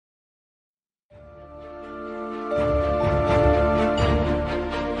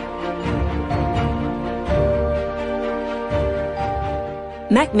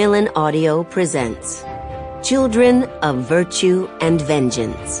Macmillan Audio presents Children of Virtue and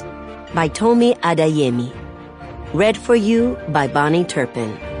Vengeance by Tomi Adeyemi. Read for you by Bahni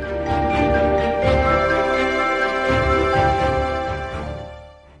Turpin.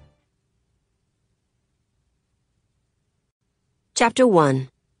 Chapter 1.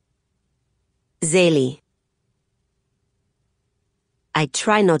 Zélie. I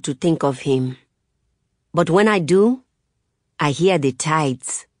try not to think of him, but when I do, I hear the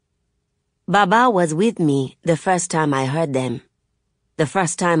tides. Baba was with me the first time I heard them, the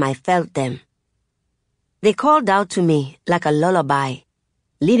first time I felt them. They called out to me like a lullaby,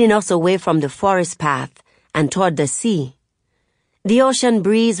 leading us away from the forest path and toward the sea. The ocean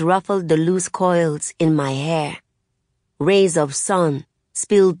breeze ruffled the loose coils in my hair. Rays of sun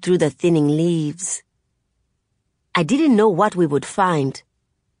spilled through the thinning leaves. I didn't know what we would find,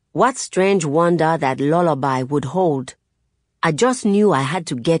 what strange wonder that lullaby would hold. I just knew I had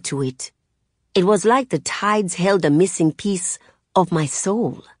to get to it. It was like the tides held a missing piece of my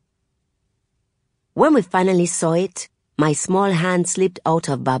soul. When we finally saw it, my small hand slipped out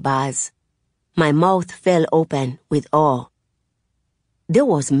of Baba's. My mouth fell open with awe. There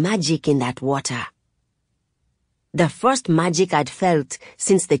was magic in that water. The first magic I'd felt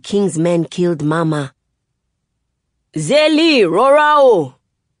since the king's men killed Mama. "Zélie, Rorao!"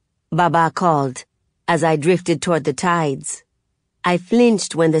 Baba called as I drifted toward the tides. I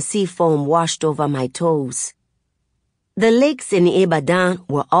flinched when the sea foam washed over my toes. The lakes in Ibadan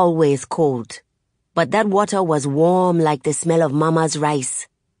were always cold, but that water was warm like the smell of Mama's rice,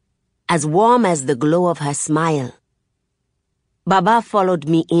 as warm as the glow of her smile. Baba followed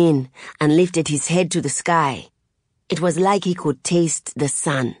me in and lifted his head to the sky. It was like he could taste the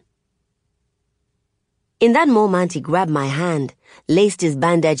sun. In that moment, he grabbed my hand, laced his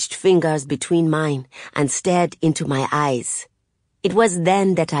bandaged fingers between mine, and stared into my eyes. It was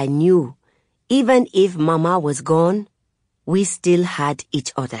then that I knew, even if Mama was gone, we still had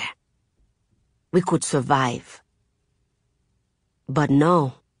each other. We could survive. But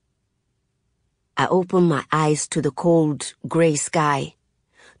no. I opened my eyes to the cold, gray sky,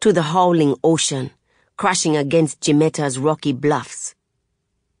 to the howling ocean, crashing against Jimeta's rocky bluffs.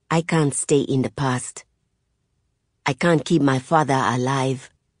 I can't stay in the past. I can't keep my father alive.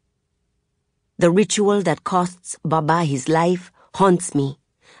 The ritual that costs Baba his life haunts me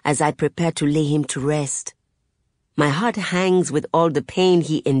as I prepare to lay him to rest. My heart hangs with all the pain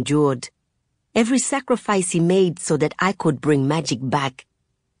he endured, every sacrifice he made so that I could bring magic back.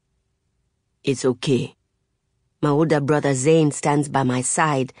 It's okay. My older brother Zane stands by my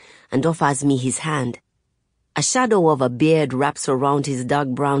side and offers me his hand. A shadow of a beard wraps around his dark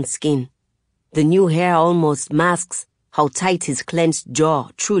brown skin. The new hair almost masks how tight his clenched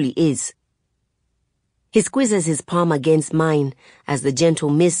jaw truly is. He squeezes his palm against mine as the gentle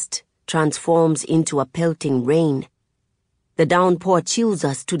mist transforms into a pelting rain. The downpour chills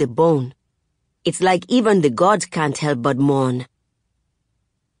us to the bone. It's like even the gods can't help but mourn.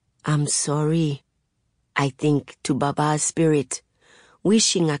 I'm sorry, I think to Baba's spirit,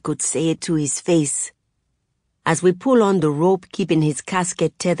 wishing I could say it to his face. As we pull on the rope keeping his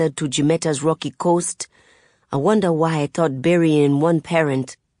casket tethered to Jimeta's rocky coast, I wonder why I thought burying one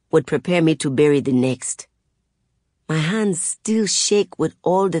parent would prepare me to bury the next. My hands still shake with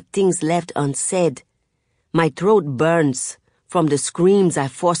all the things left unsaid. My throat burns from the screams I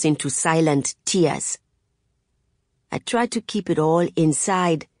force into silent tears. I try to keep it all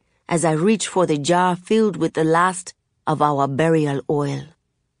inside as I reach for the jar filled with the last of our burial oil.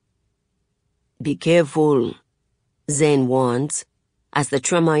 Be careful, Zane warns, as the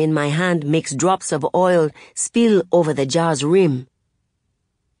tremor in my hand makes drops of oil spill over the jar's rim.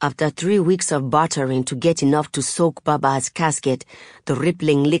 After 3 weeks of bartering to get enough to soak Baba's casket, the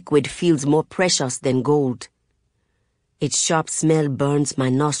rippling liquid feels more precious than gold. Its sharp smell burns my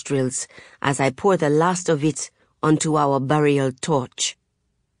nostrils as I pour the last of it onto our burial torch.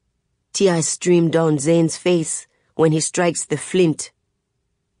 Tears stream down Zane's face when he strikes the flint.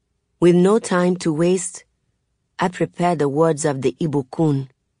 With no time to waste, I prepare the words of the Ibukun,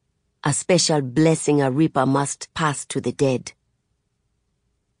 a special blessing a reaper must pass to the dead.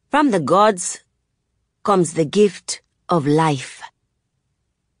 From the gods comes the gift of life.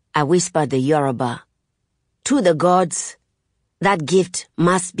 I whisper the Yoruba. To the gods, that gift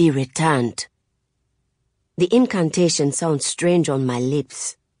must be returned. The incantation sounds strange on my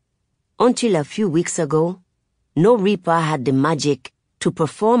lips. Until a few weeks ago, no reaper had the magic to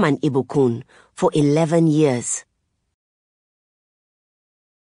perform an Ibukun for 11 years.